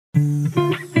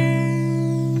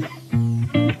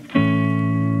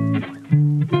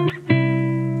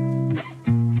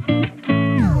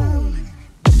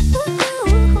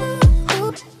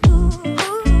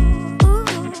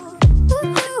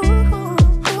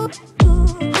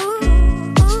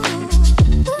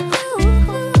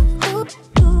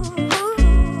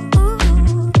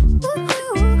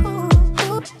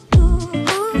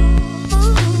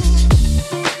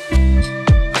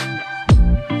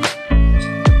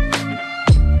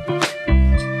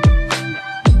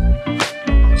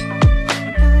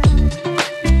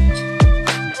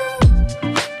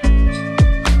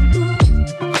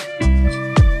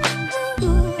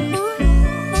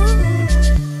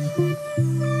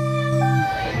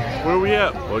Where we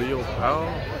at? What are you?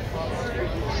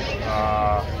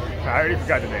 I already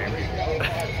forgot the name.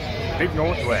 Big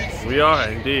Northwest. We are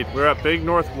indeed. We're at Big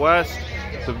Northwest,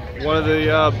 one of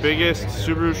the biggest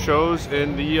Subaru shows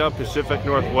in the Pacific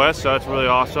Northwest. So that's really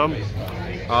awesome.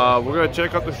 We're gonna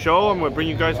check out the show. I'm gonna bring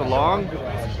you guys along,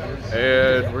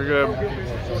 and we're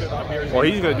gonna. Well,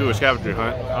 he's gonna do a scavenger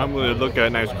hunt. I'm gonna look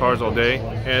at nice cars all day,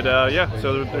 and yeah.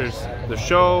 So there's the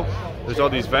show. There's all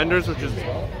these vendors, which is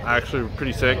actually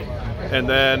pretty sick, and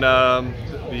then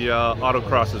the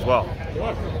autocross as well.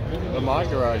 The Mod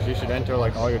Garage, you should enter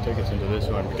like all your tickets into this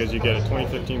one because you get a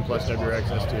 2015 plus WRX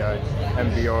STI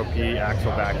MVRP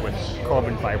axle back with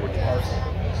carbon fiber tires.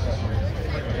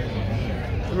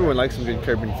 Everyone likes some good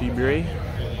carbon fiber,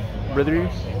 brother.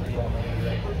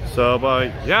 So,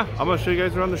 but yeah, I'm gonna show you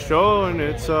guys around the show, and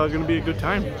it's gonna be a good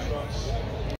time.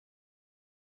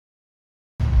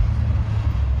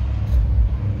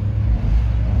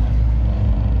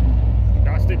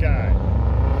 Gnostic Eye.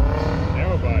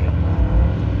 Narrow body.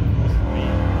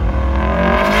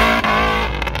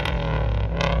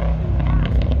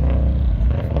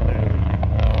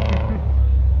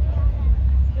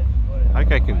 I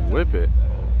think I can whip it.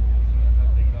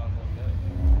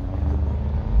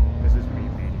 This is me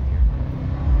beating you.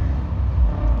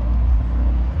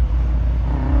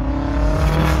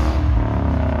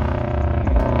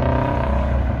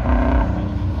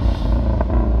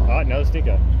 Oh, another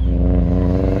sticker.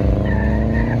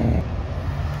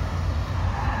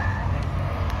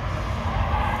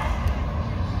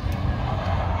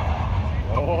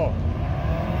 Oh.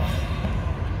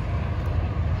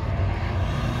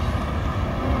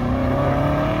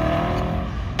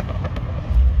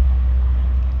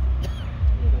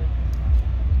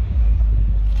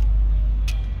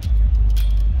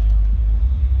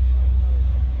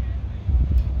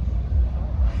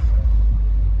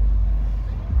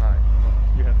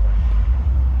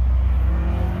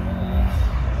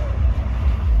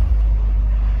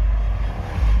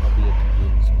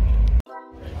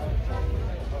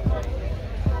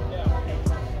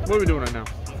 What are we doing right now?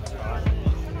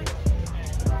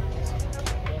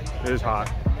 It is hot.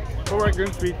 But we're at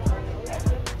Green Speed.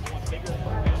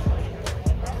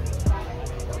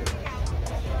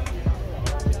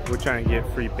 We're trying to get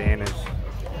free banners.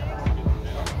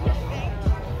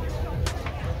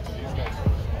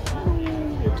 We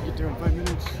have to get there in 5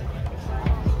 minutes.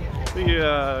 We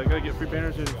gotta get free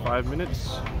banners in 5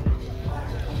 minutes.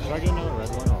 Should I get another red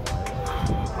one or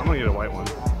white? I'm gonna get a white one.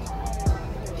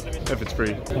 If it's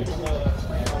free.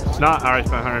 It's not, I already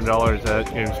spent $100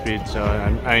 at Game Speed, so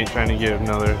I ain't trying to get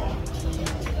another.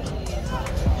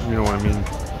 You know what I mean.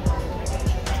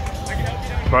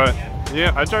 But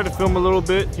yeah, I tried to film a little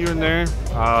bit here and there.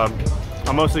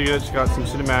 I mostly just got some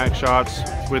cinematic shots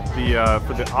with the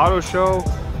for the auto show,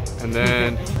 and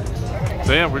then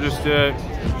so yeah, we're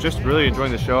just really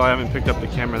enjoying the show. I haven't picked up the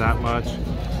camera that much.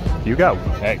 You got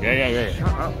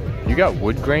You got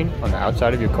wood grain on the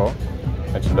outside of your car?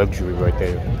 That's luxury right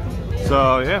there.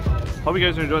 So yeah, hope you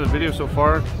guys are enjoying the video so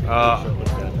far.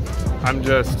 I'm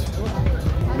just,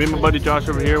 me and my buddy Josh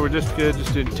over here, we're just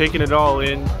taking it all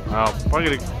in.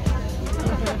 Probably gonna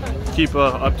keep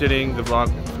updating the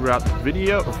vlog throughout the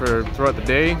video, or throughout the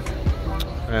day.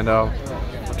 And I'll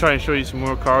try and show you some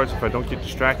more cars if I don't get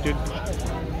distracted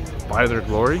by their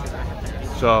glory.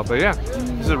 So, but yeah,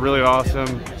 this is a really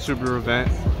awesome Subaru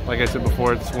event. Like I said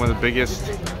before, it's one of the biggest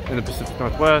in the Pacific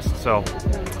Northwest. So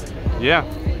yeah,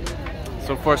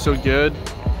 so far so good.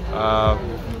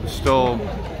 There's still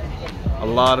a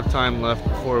lot of time left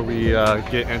before we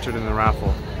get entered in the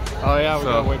raffle. Oh yeah, we're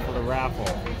gonna wait for the raffle.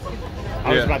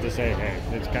 I was about to say, hey,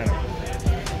 it's kind of,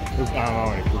 I'm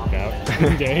already pooped out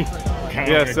today.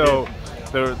 Yeah, so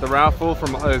the raffle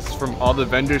is from all the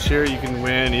vendors here. You can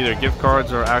win either gift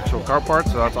cards or actual car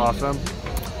parts, so that's awesome.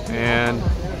 And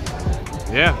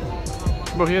yeah,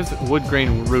 well, he has a wood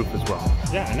grain roof as well.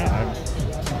 Yeah, I know.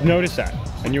 I noticed that,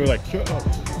 and you were like, shut up.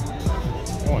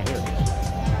 I want to hear it.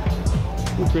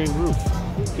 Wood grain roof.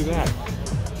 Look at that.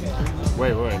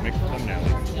 Wait, make the thumbnail.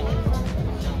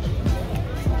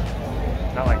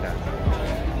 Not like that.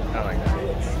 Not like that.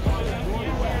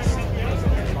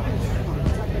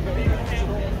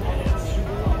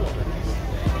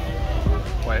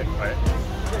 Wait.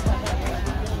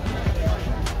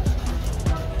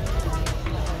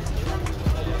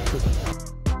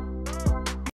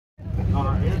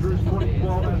 Andrews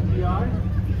 2012 STI.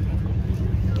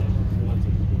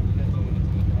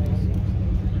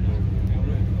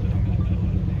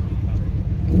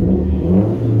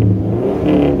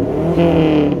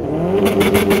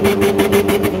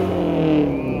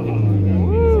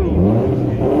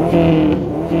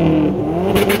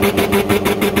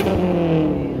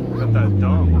 Got that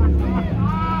dome.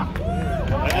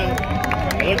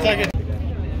 It looks like it.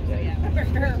 For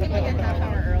sure, we can get half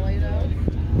hour early though.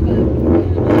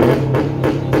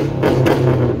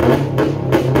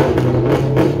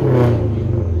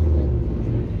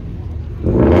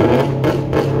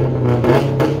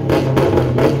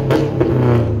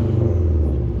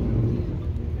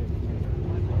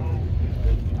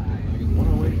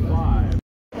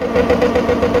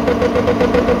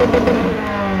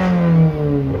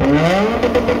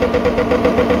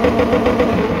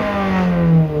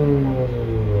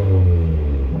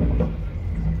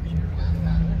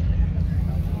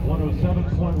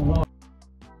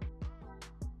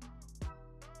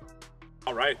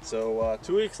 Alright, so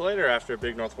 2 weeks later after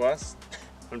Big Northwest,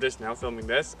 I'm just now filming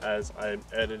this as I'm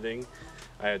editing.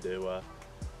 I had to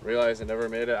realize I never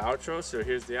made an outro, so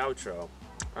here's the outro.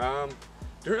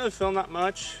 Didn't really film that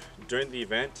much during the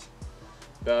event,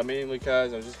 but mainly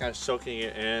because I was just kind of soaking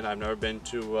it in. I've never been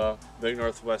to Big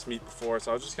Northwest meet before,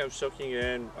 so I was just kind of soaking it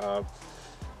in,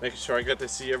 making sure I got to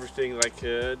see everything that I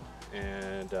could,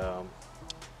 and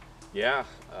yeah,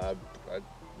 I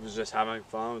was just having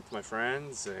fun with my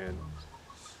friends, and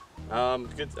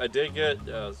I did get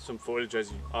some footage,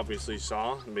 as you obviously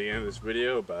saw in the beginning of this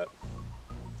video, but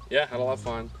yeah, had a lot of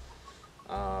fun.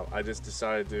 I just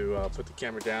decided to put the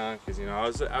camera down because, you know, I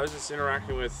was just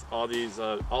interacting with all these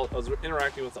I was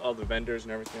interacting with all the vendors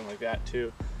and everything like that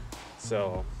too.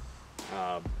 So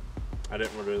I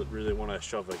didn't really want to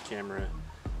shove a camera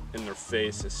in their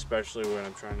face, especially when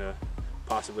I'm trying to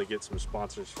possibly get some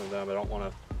sponsors from them. I don't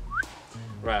want to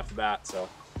right off the bat. So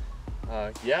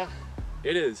yeah,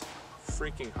 it is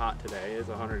freaking hot today. It's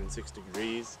 106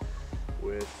 degrees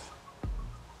with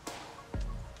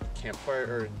campfire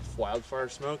or wildfire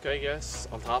smoke, I guess,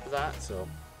 on top of that. So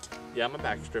yeah, my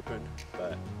back's dripping,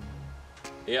 but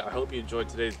yeah, I hope you enjoyed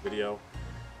today's video,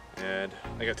 and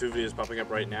I got 2 videos popping up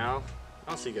right now.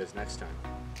 I'll see you guys next time.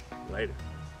 Later.